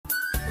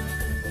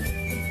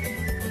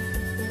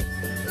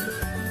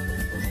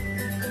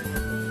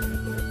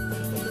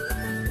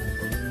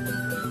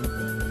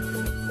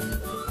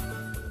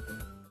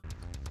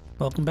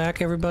Welcome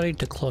back everybody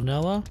to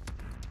Klanoa.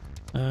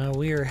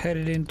 We are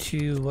headed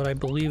into what I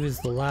believe is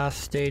the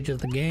last stage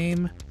of the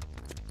game.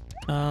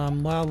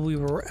 While we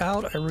were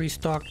out, I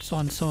restocked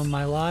on some of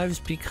my lives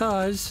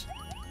because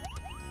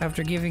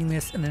after giving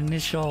this an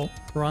initial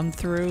run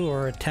through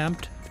or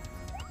attempt,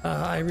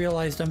 I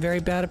realized I'm very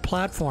bad at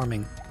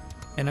platforming.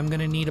 And I'm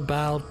gonna need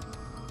about,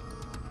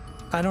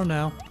 I don't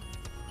know,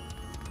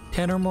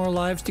 10 or more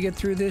lives to get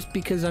through this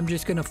because I'm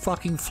just gonna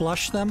fucking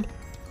flush them.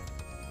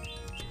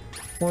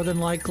 More than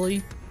likely.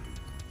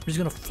 I'm just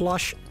gonna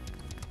flush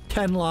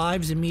 10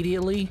 lives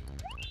immediately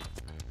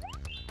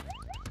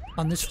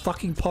on this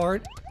fucking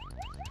part.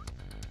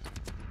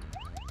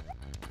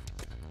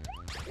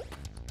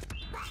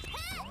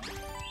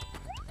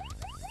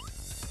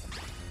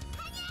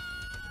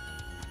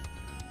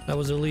 That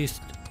was at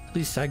least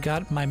I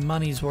got my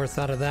money's worth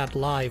out of that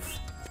life.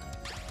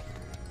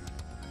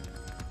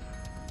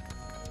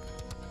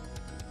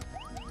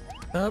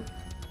 Oh,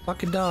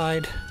 fucking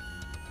died.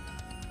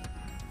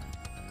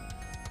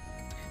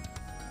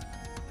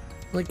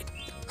 Like,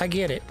 I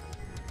get it.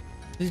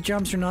 These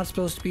jumps are not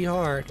supposed to be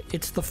hard.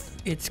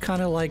 It's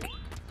kind of like,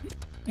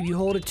 if you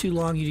hold it too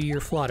long, you do your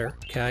flutter,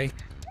 okay?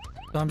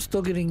 So I'm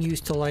still getting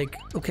used to like,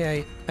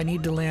 okay, I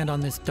need to land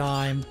on this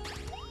dime.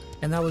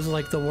 And that was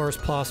like the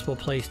worst possible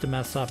place to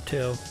mess up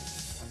too.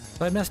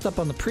 If I messed up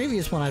on the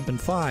previous one, I'd been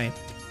fine.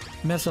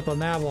 Mess up on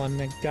that one,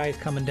 the guy's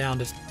coming down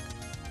to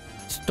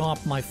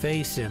stomp my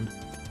face in.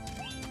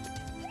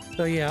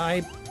 So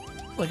yeah,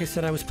 like I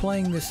said, I was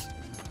playing this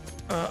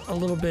a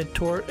little bit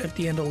at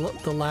the end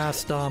of the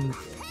last, a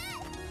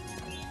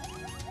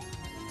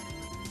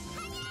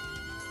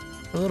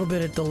little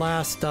bit at the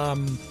last,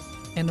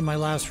 end of my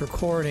last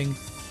recording,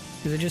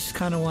 because I just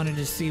kind of wanted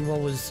to see what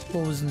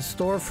was in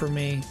store for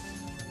me.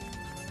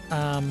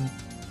 And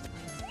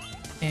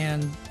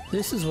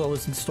this is what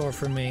was in store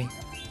for me.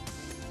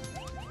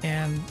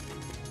 And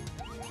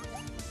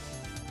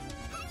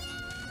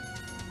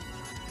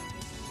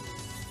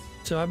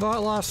so I've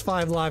lost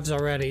 5 lives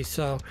already,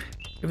 so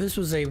if this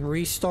was a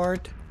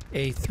restart,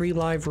 a 3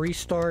 live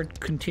restart,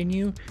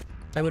 continue,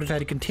 I would have had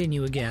to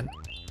continue again.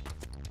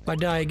 If I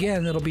die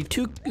again, it'll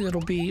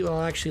be,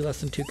 well, actually less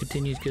than 2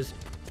 continues, because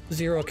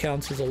 0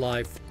 counts as a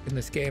life in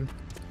this game.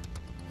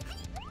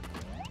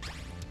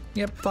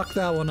 Yep, fuck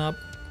that one up.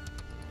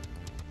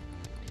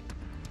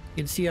 You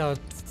can see how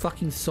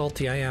fucking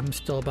salty I am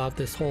still about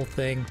this whole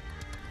thing.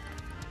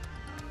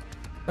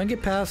 If I can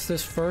get past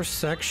this first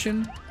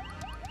section,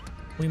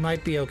 we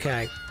might be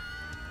okay.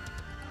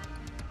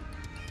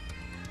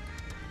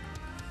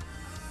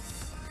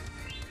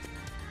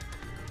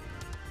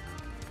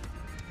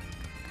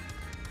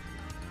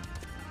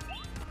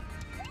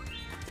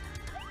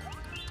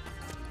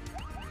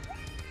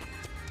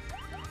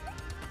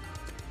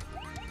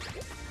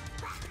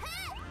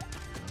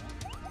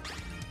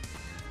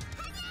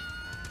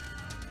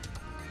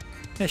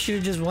 I should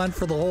have just went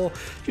for the whole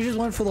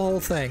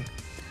thing,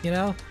 you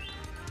know?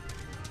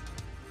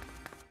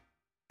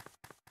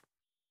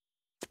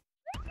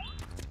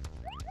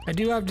 I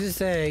do have to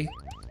say,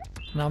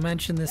 and I'll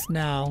mention this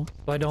now,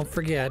 so I don't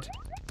forget,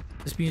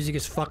 this music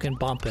is fucking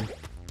bumping.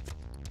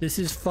 This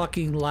is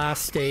fucking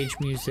last stage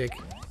music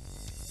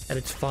at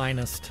its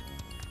finest.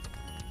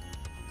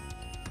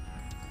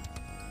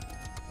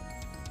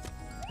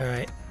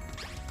 Alright.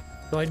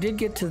 So I did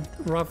get to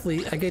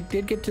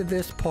did get to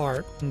this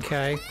part,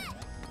 okay?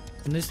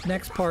 And this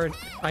next part,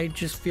 I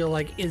just feel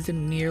like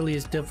isn't nearly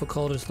as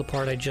difficult as the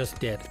part I just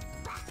did.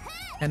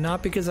 And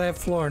not because I have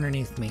floor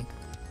underneath me.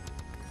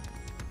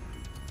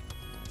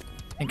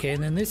 Okay,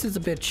 and then this is a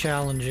bit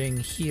challenging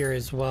here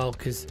as well,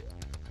 because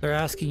they're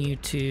asking you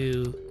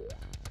to...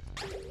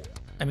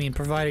 I mean,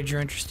 provided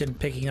you're interested in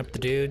picking up the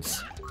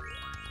dudes,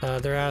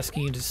 they're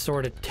asking you to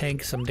sort of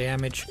tank some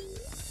damage,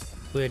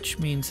 which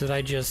means that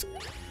I don't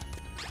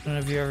know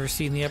if you've ever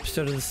seen the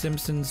episode of The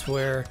Simpsons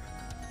where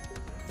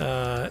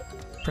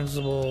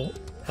Principal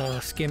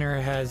Skinner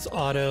has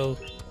Otto,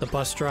 the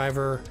bus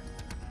driver,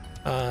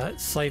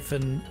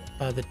 siphon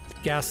the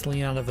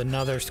gasoline out of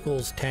another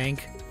school's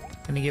tank,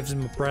 and he gives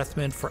him a breath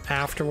mint for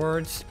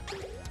afterwards.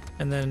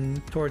 And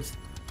then towards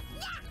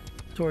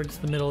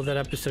the middle of that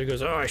episode, he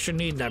goes, "Oh, I should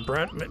need that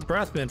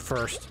breath mint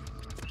first."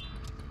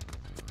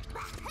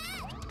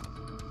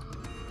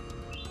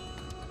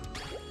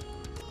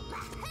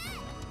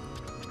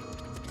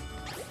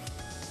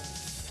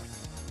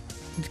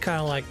 It's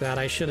kind of like that.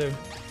 I shouldn't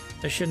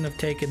have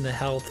taken the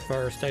health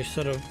first. I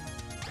should have...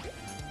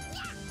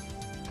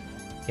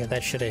 Yeah,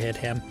 that should have hit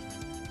him.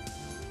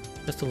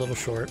 Just a little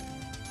short.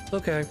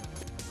 Okay.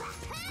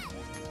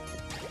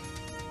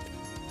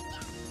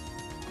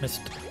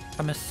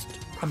 I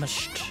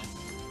missed.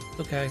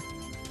 Okay.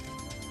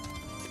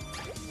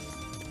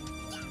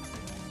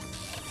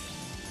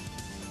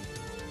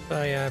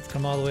 So yeah, I've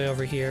come all the way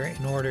over here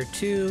in order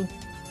to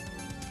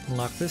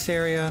unlock this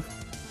area.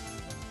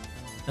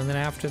 And then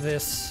after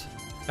this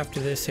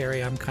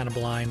area, I'm kind of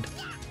blind.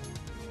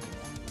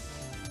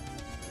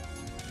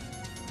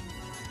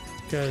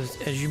 Because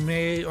as you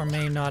may or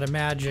may not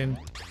imagine,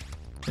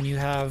 when you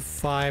have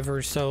 5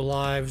 or so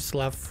lives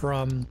left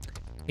from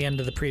the end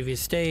of the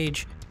previous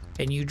stage,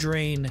 and you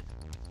drain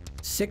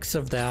 6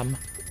 of them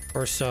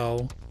or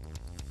so,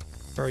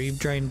 or you've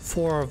drained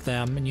 4 of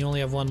them and you only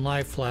have 1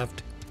 life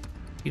left,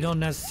 you don't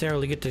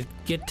necessarily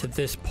get to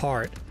this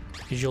part,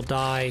 because you'll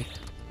die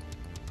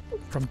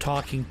from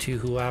talking to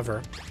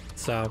whoever.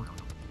 So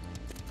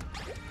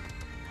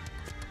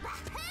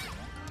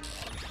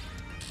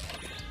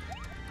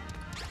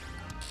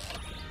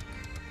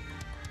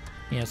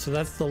yeah, so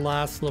that's the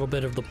last little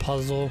bit of the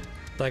puzzle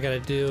that I gotta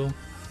do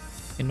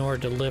in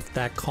order to lift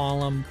that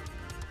column.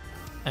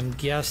 I'm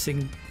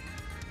guessing,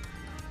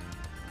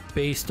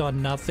 based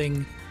on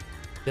nothing,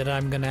 that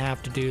I'm gonna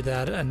have to do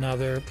that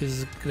another.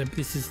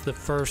 This is the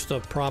first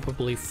of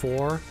probably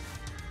 4.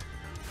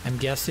 I'm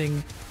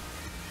guessing,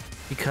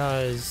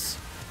 because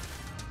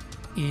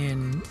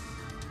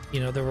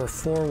there were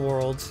 4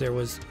 worlds. There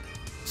was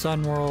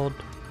Sun World,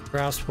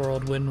 Grass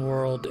World, Wind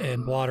World,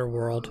 and Water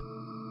World.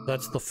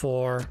 That's the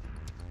 4.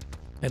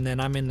 And then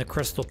I'm in the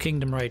Crystal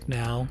Kingdom right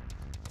now.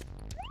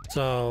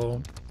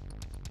 So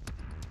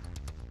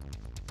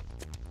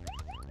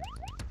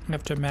I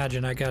have to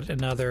imagine I got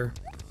another,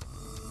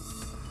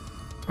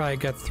 probably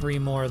got 3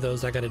 more of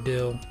those I gotta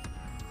do,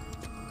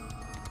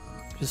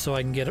 just so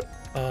I can get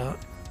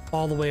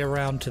all the way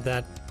around to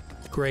that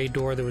gray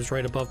door that was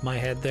right above my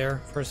head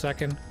there for a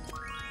second.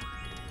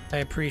 I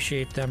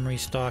appreciate them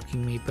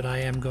restocking me, but I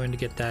am going to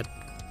get that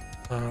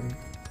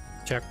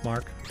check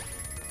mark.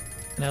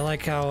 And I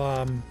like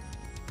how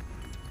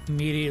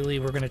immediately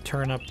we're going to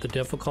turn up the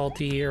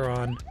difficulty here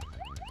on...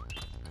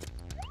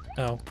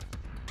 Oh.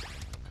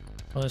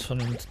 Well, this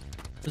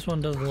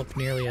one doesn't look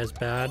nearly as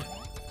bad.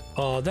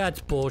 Oh,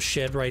 that's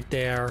bullshit right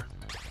there.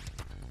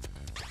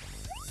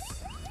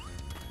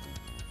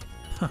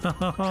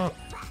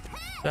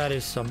 That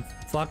is some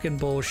fucking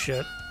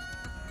bullshit.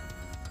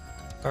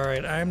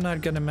 Alright, I'm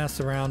not gonna mess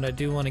around. I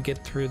do want to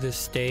get through this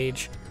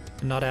stage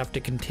and not have to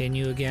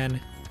continue again.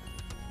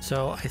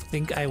 So I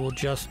think I will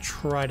just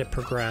try to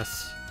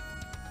progress.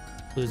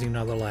 Losing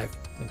another life.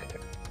 Okay.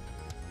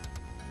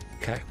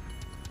 Okay.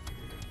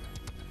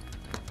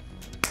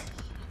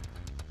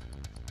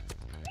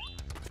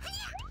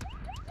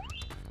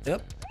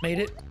 Yep, made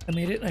it. I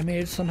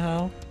made it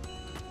somehow.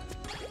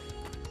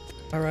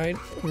 Alright,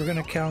 we're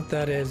gonna count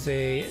that as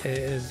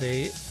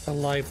a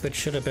life that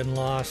should have been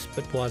lost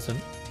but wasn't.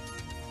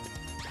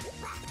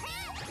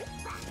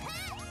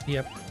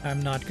 Yep,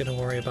 I'm not gonna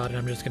worry about it.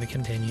 I'm just gonna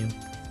continue.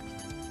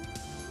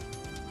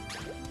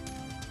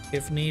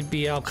 If need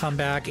be, I'll come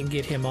back and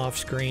get him off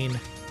screen.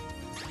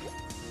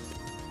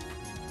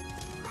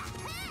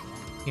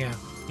 Yeah,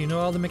 you know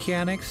all the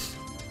mechanics?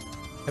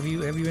 Have you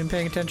been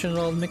paying attention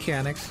to all the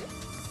mechanics?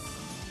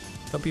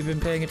 Hope you've been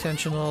paying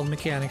attention to all the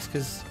mechanics,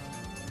 because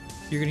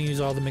you're gonna use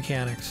all the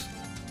mechanics.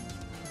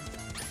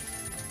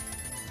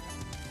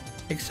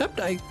 Except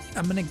I'm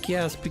gonna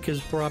guess,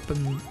 because we're up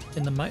in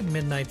the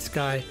midnight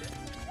sky,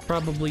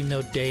 probably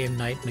no day and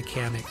night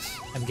mechanics,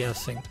 I'm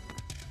guessing.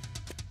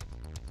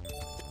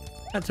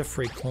 That's a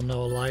free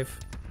Klanoa life.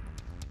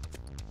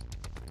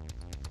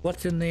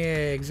 What's in the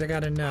eggs? I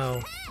gotta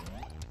know.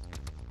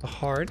 A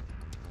heart.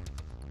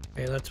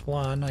 Okay, that's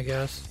one, I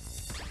guess.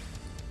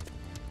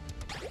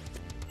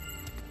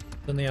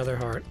 Then the other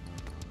heart.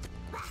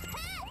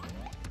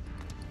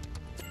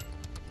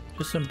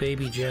 Just some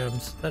baby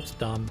gems. That's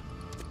dumb.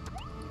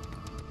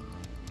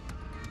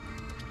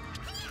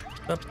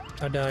 Oh,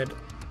 I died.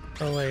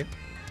 Oh wait.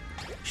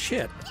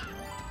 Shit.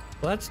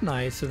 Well, that's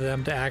nice of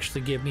them to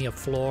actually give me a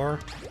floor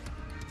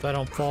so I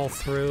don't fall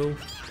through.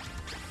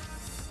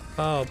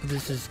 Oh, but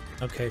this is...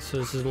 Okay, so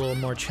this is a little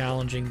more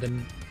challenging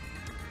than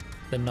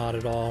not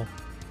at all.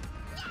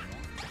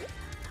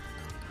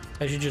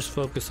 I should just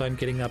focus on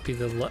getting up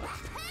either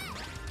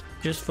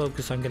just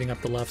focus on getting up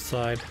the left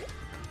side.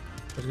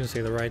 I was gonna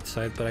say the right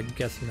side, but I'm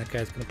guessing that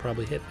guy's gonna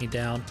probably hit me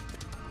down.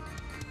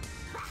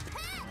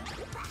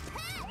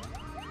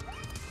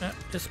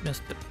 Just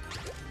missed it.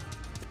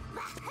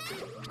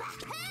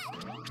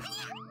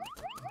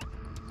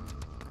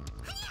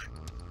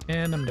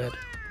 And I'm dead.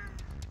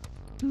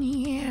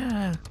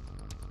 Yeah.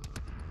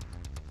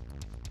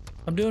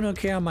 I'm doing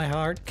okay on my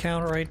heart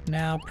count right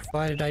now,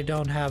 provided I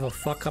don't have a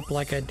fuck up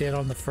like I did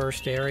on the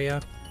first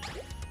area.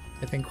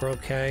 I think we're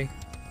okay.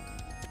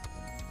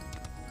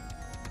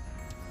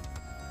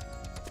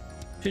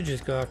 Should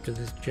just go after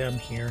this gem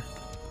here.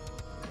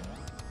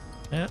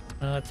 Yeah,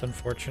 that's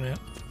unfortunate.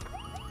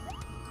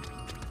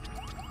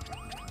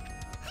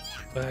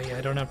 But yeah,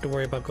 I don't have to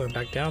worry about going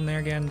back down there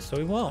again, so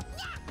we won't.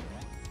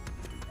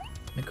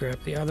 Let me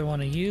grab the other one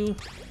of you.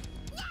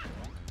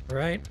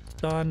 Alright,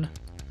 done.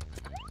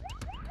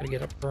 Gotta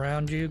get up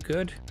around you,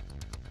 good.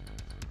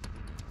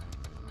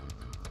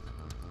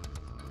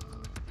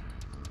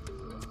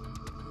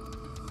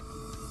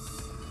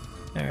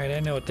 Alright, I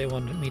know what they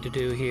wanted me to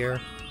do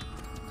here.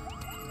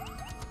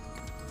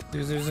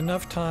 Because there's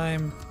enough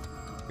time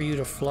for you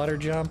to flutter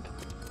jump.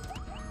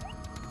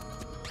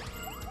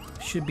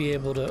 Should be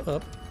able to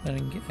up. I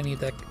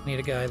need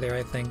a guy there,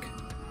 I think.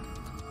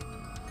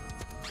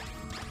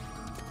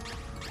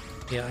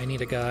 Yeah, I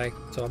need a guy,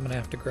 so I'm gonna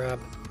have to grab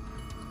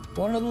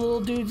One of the little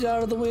dudes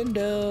out of the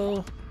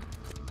window.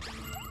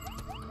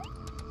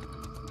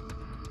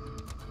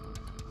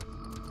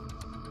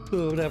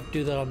 Ooh, I'm gonna have to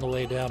do that on the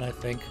way down, I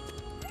think.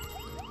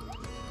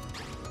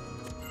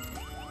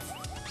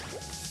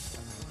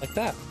 Like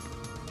that.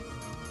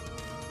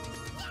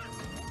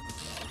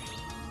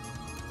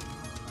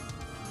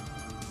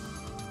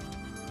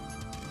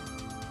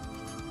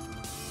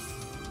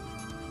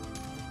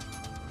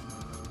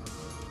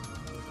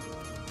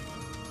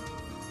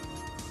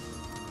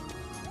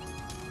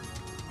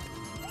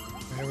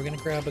 Alright, we're gonna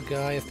grab a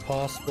guy if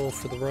possible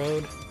for the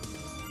road.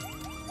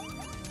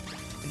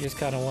 I just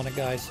kind of want a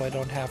guy so I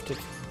don't have to...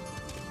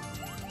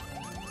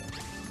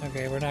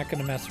 Okay, we're not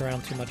gonna mess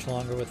around too much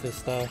longer with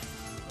this though.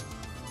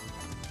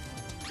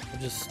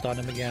 We'll just stun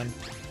him again.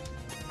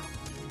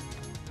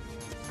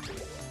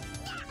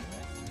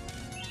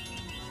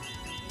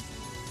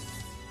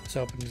 Just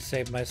hoping to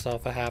save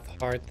myself a half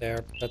heart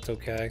there, but that's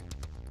okay.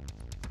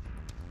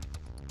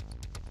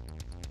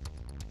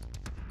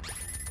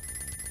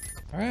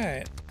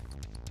 Alright.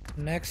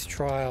 Next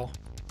trial.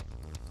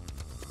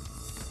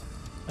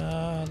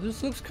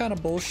 This looks kind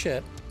of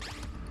bullshit.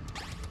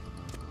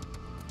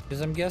 Because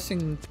I'm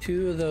guessing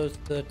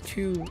the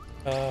two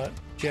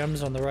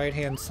gems on the right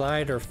hand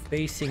side are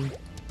facing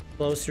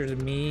closer to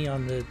me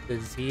on the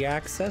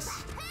Z-axis,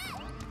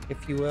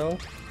 if you will.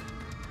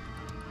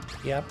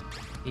 Yep,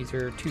 these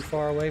are too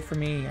far away from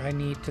me. I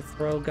need to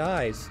throw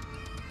guys.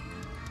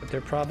 But they're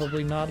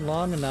probably not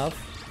long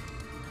enough.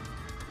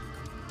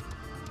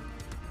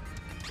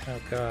 Oh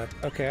god.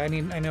 Okay, I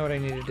know what I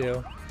need to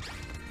do.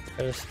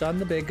 Gotta stun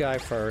the big guy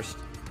first.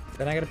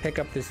 Then I gotta pick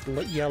up this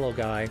yellow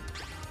guy.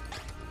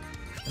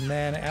 And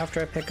then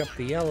after I pick up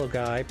the yellow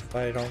guy,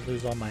 provided I don't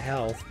lose all my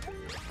health.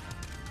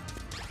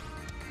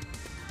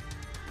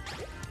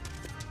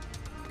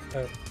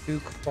 Oh, too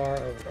far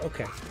over.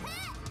 Okay.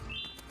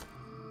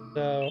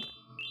 So,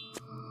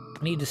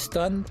 I need to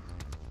stun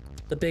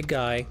the big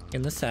guy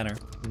in the center,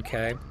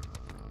 okay?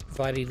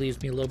 Provided he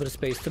leaves me a little bit of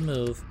space to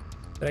move.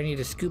 But I need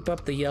to scoop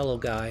up the yellow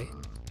guy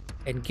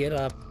and get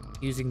up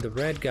using the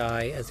red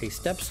guy as a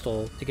step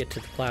stool to get to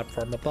the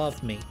platform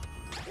above me.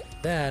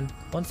 Then,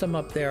 once I'm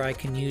up there, I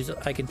can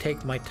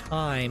take my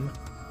time,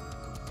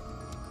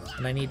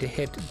 and I need to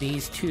hit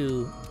these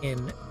two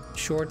in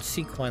short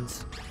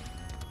sequence,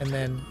 and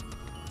then,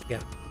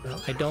 yeah, no,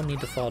 I don't need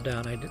to fall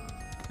down.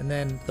 And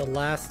then the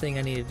last thing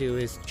I need to do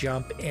is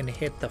jump and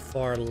hit the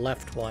far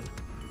left one.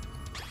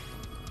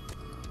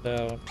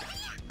 So,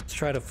 let's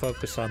try to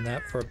focus on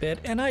that for a bit,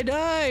 and I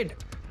died!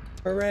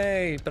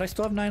 Hooray! But I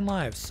still have 9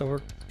 lives, so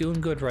we're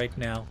doing good right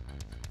now.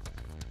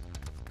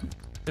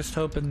 Just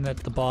hoping that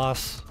the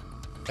boss...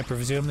 I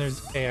presume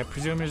there's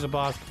a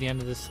boss at the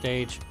end of this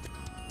stage,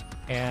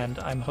 and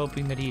I'm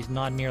hoping that he's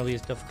not nearly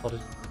as difficult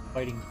as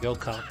fighting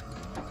Yoko.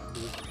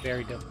 It was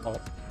very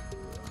difficult.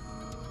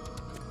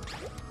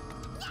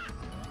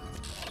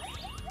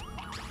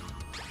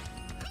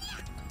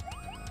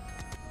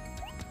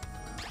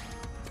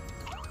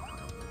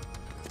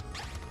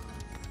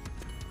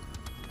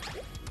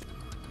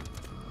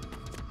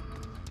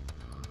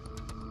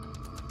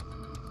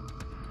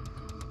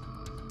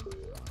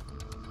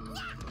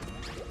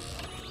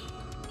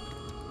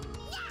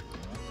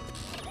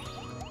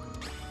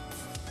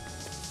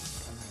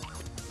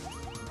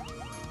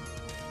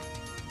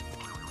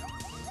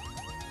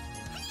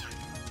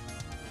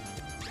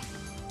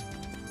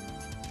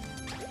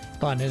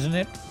 Fun, isn't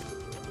it?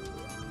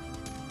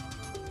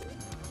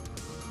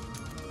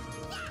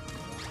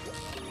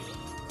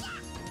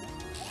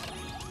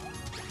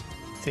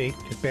 See,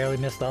 just barely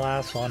missed the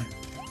last one.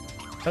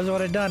 That's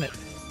what I done it.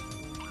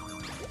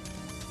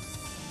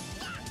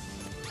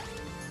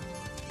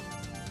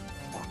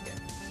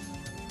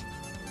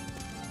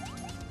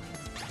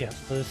 Yeah,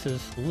 so this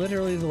is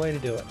literally the way to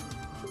do it.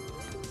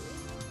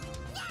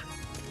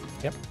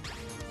 Yep.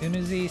 As soon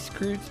as you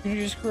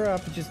screw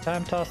up, it's just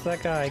time toss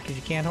that guy, because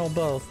you can't hold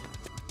both.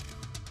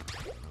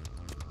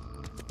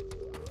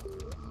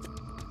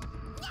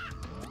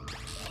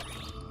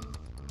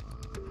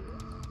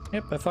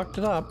 Yep, I fucked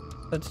it up.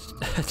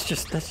 That's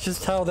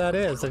just how that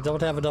is. I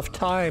don't have enough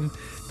time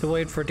to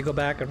wait for it to go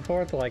back and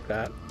forth like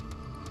that.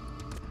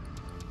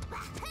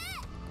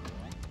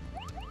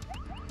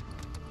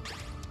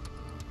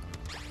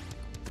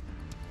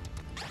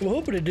 I'm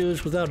hoping to do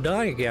this without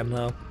dying again,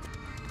 though.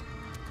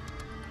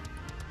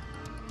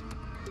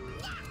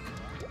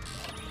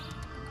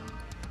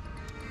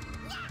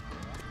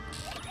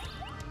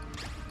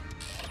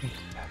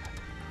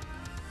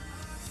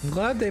 I'm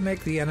glad they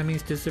make the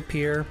enemies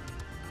disappear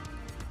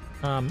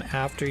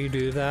after you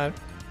do that,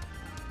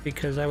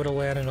 because I would have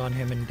landed on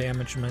him and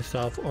damaged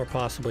myself or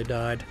possibly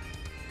died.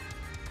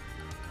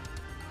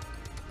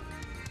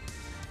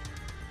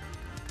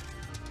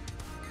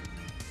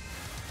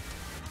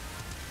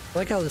 I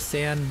like how the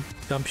sand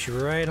dumps you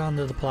right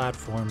onto the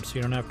platform so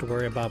you don't have to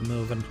worry about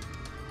moving.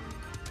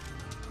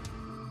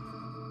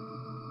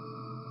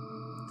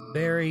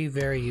 Very,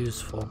 very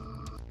useful.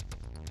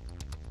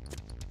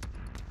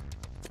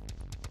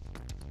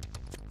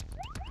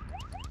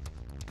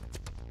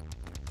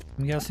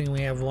 I'm guessing we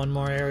have one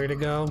more area to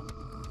go,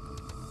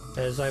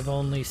 as I've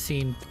only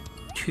seen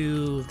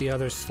 2 of the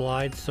other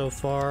slides so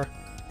far.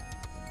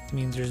 It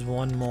means there's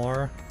one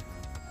more.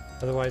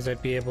 Otherwise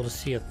I'd be able to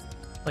see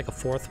like a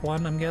 4th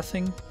one, I'm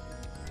guessing.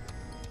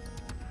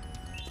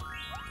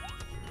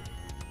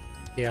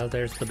 Yeah,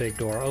 there's the big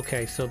door.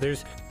 Okay, so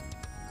there's...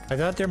 I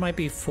thought there might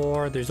be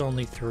 4, there's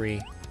only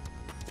 3.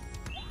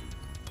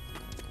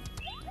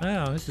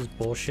 Oh, this is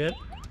bullshit.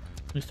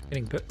 I'm just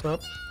getting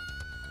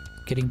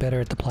better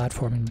at the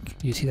platforming.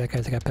 You see that,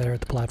 guys? I got better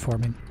at the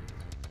platforming.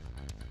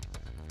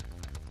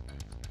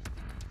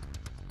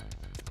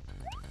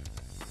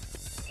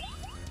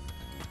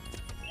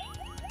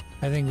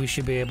 I think we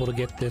should be able to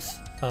get this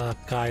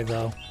guy,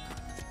 though.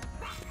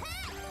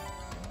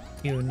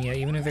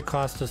 Even if it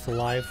costs us a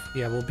life,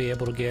 yeah, we'll be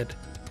able to get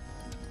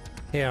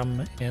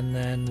him, and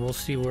then we'll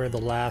see where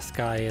the last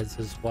guy is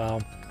as well.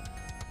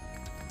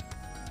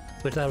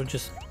 But that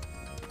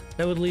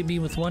would leave me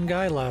with 1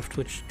 guy left,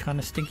 which kind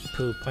of stinky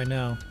poop, I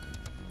know.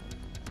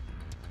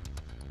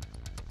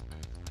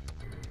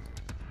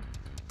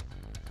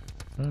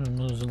 I'm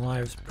losing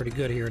lives pretty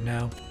good here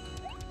now.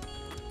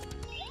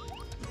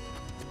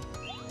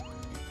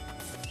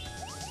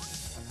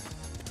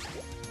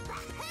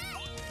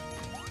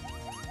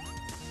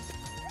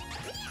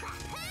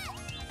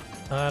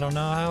 I don't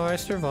know how I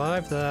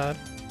survived that.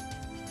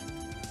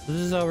 This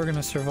is how we're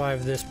gonna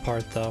survive this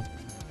part, though.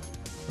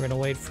 We're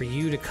gonna wait for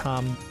you to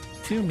come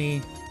to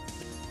me,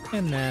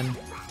 and then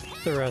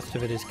the rest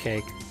of it is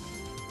cake.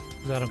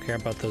 Because I don't care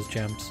about those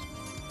gems.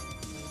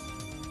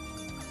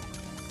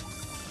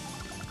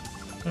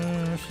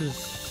 This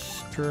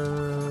is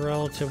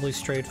relatively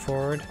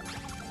straightforward.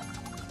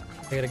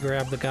 I gotta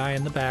grab the guy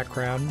in the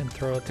background and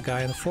throw at the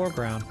guy in the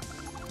foreground.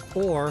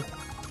 Or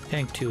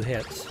tank 2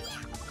 hits.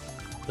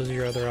 Those are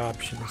your other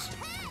options.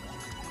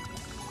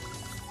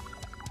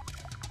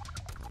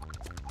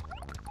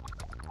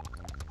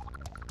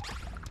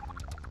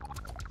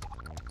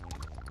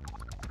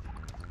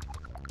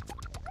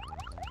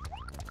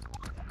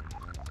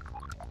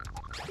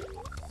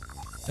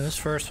 And this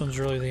first one's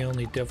really the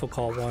only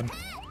difficult one.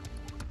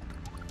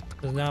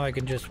 Because now I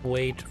can just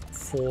wait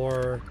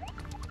for...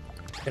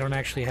 I don't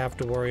actually have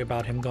to worry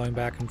about him going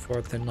back and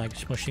forth and like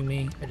smushing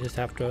me. I just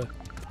have to...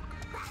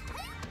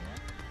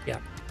 Yeah.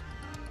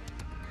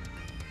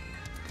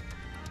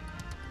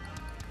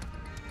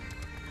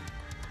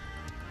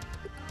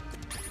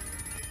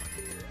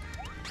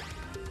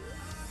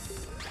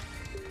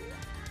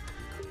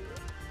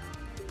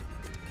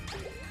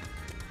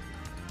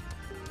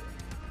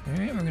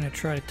 Alright, we're gonna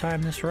try to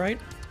time this right.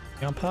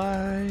 Jump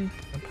high,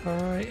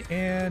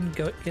 and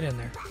go get in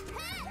there.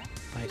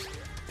 Nice.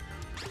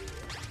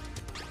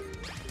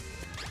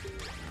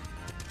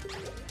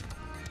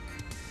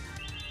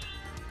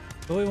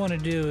 What we want to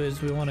do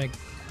is we want to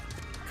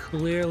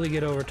clearly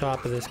get over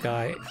top of this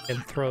guy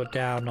and throw it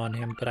down on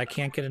him, but I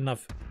can't get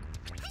enough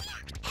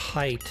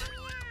height.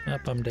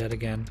 Yep, I'm dead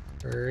again.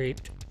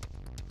 Great.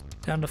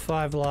 Down to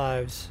 5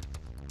 lives.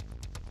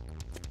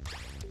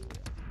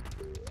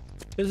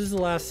 This is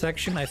the last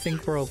section. I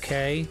think we're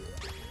okay.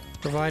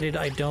 Provided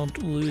I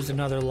don't lose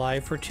another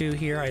life or 2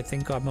 here, I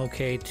think I'm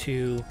okay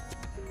to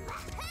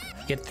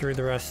get through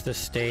the rest of the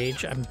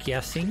stage, I'm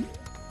guessing.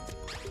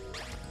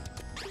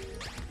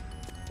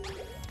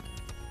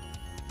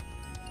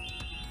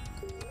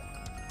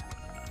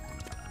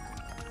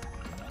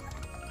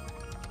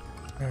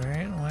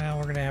 Alright, well,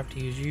 we're gonna have to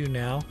use you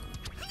now.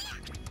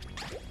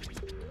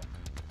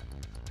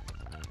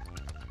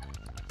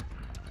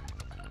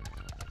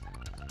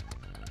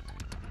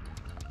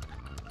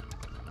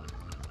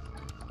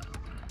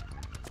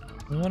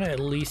 We want to at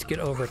least get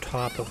over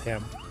top of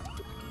him.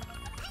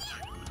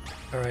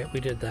 Alright, we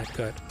did that.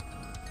 Good.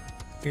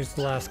 Here's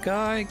the last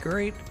guy.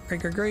 Great.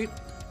 Great.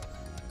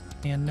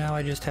 And now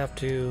I just have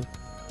to...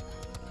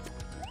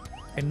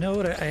 I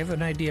have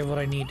an idea of what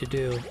I need to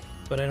do,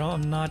 but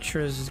I'm not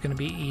sure this is going to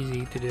be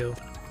easy to do.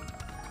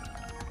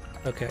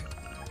 Okay.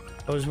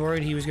 I was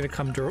worried he was going to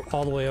come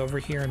all the way over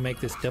here and make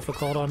this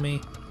difficult on me,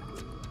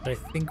 but I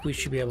think we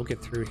should be able to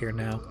get through here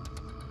now.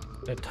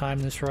 I'm going to time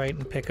this right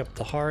and pick up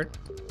the heart.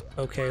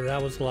 Okay, that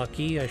was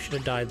lucky. I should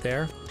have died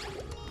there.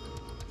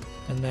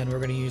 And then we're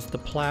going to use the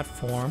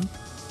platform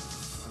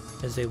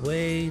as a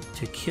way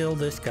to kill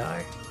this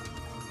guy.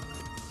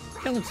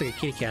 Kind of looks like a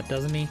kitty cat,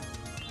 doesn't he?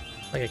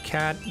 Like a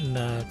cat and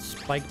a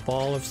spiked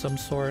ball of some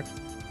sort.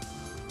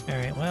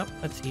 Alright, well,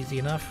 that's easy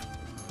enough.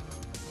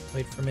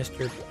 Wait for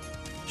Mr.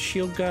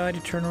 Shield Guy to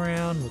turn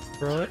around. We'll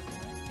throw it.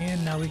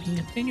 And now we can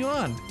continue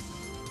on.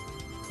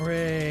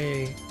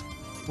 Hooray!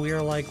 We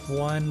are like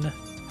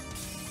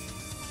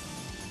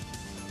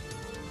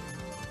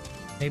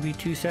maybe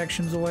 2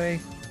 sections away.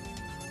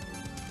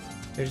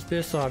 There's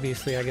this,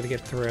 obviously, I gotta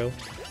get through.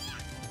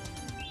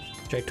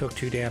 Which I took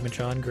 2 damage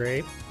on,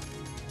 great.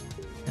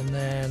 And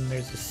then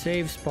there's a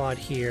save spot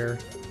here.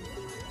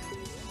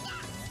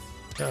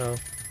 Uh-oh.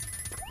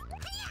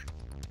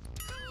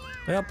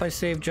 Well, I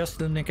saved just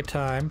in the nick of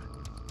time.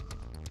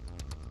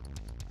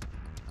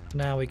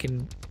 Now we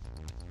can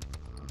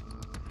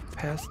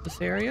pass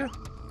this area.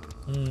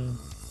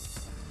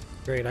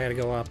 Great, I gotta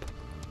go up.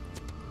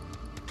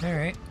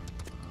 Alright.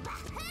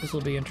 This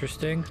will be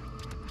interesting.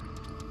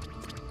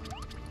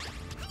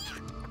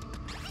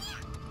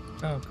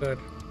 Oh, good.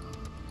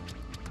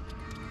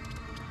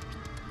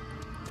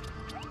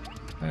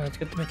 Alright, let's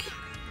get the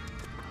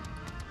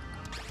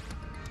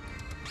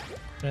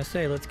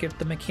let's get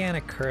the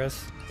mechanic,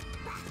 Chris.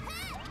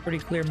 Pretty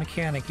clear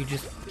mechanic, you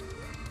just...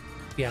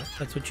 Yeah,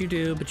 that's what you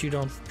do, but you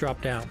don't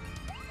drop down.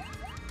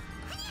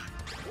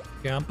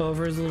 Jump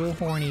over his little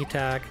horny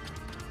attack.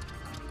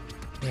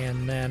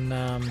 And then,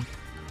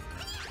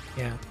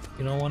 yeah,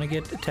 you don't want to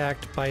get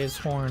attacked by his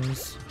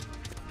horns.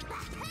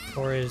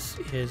 Or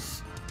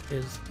his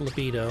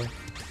libido.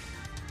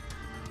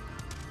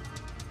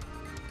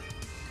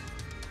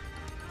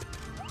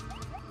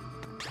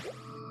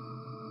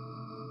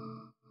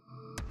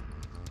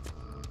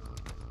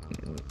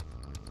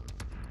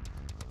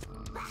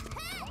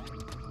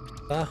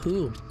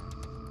 Bahoo.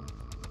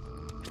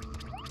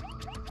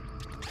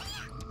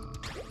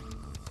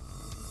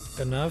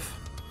 Good enough.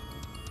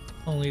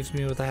 Only leaves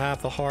me with a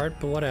half a heart,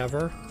 but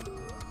whatever.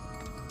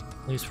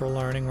 At least for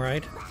learning,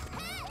 right?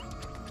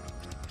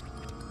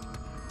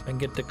 And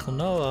get the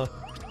Klanoa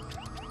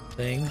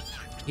thing.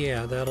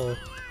 Yeah, that'll...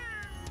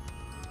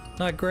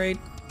 Not great,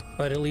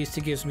 but at least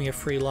it gives me a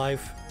free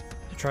life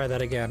to try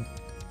that again.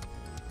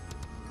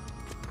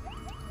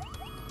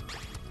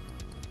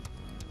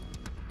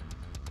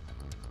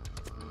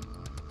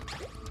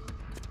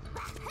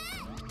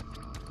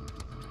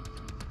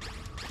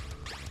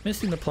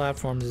 Missing the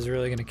platforms is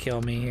really gonna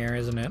kill me here,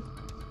 isn't it?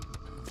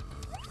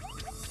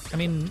 I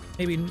mean,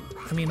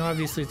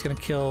 obviously it's gonna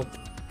cause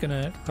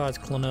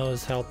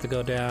Klanoa's health to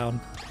go down.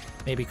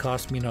 Maybe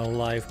cost me no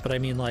life, but I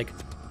mean, like,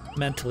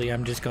 mentally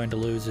I'm just going to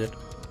lose it.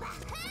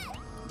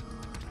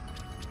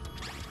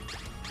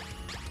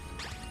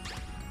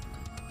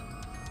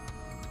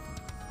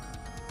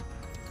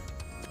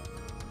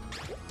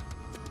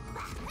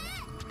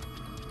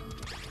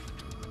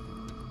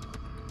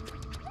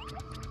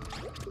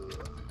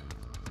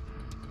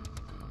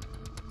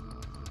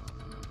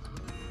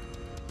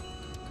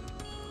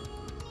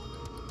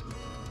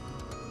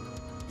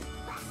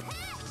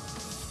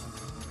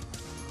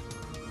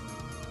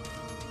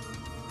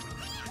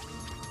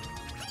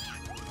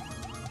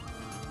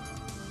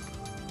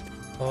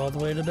 All the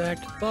way to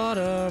back to the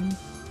bottom.